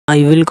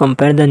I will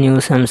compare the new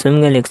Samsung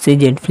Galaxy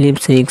Z Flip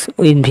 6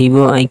 with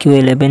Vivo iQOO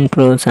 11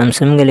 Pro.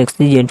 Samsung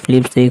Galaxy Z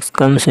Flip 6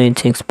 comes with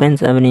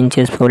 6.7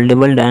 inches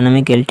foldable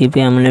dynamic LTP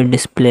AMOLED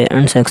display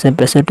and success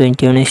ratio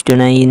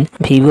 21:9.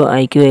 Vivo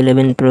iQOO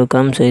 11 Pro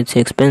comes with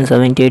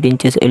 6.78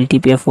 inches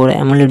LTPF4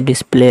 AMOLED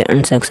display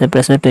and success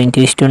ratio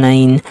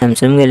 20:9.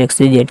 Samsung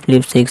Galaxy Z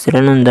Flip 6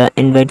 run on the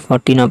Android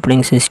 14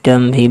 operating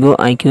system. Vivo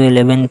iQOO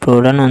 11 Pro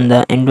run on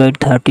the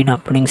Android 13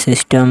 operating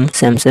system.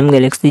 Samsung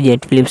Galaxy Z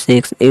Flip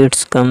 6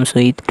 it comes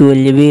with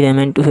 12GB RAM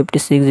and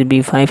 256GB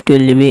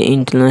 512GB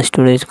internal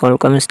storage.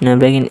 Qualcomm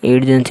Snapdragon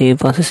 8 Gen 3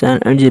 processor,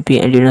 8GB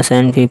Adreno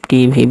 750.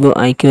 Vivo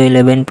iQOO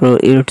 11 Pro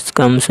it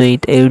comes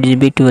with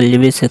 8GB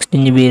 12GB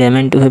 16GB RAM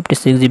and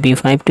 256GB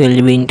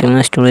 512GB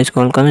internal storage.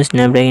 Qualcomm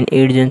Snapdragon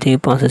 8 Gen 3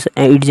 processor,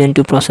 8 Gen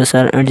 2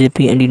 processor,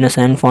 8GB Adreno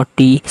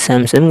 740.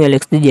 Samsung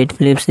Galaxy Z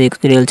Flip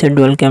 6 real set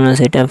dual camera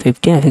setup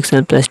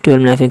 50MP plus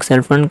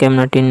 12MP front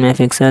camera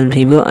 10MP.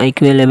 Vivo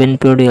iQOO 11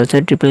 Pro real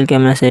set triple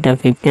camera setup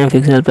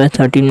 50MP plus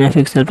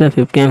 13MP plus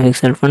 50MP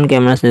front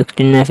camera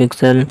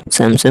 16MP.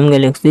 Samsung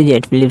Galaxy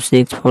Z Flip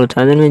 6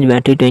 4000 mAh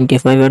battery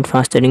 25W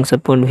fast charging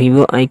support.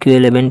 Vivo iQOO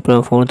 11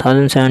 Pro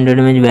 4700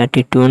 mAh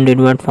battery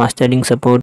 200W fast charging support.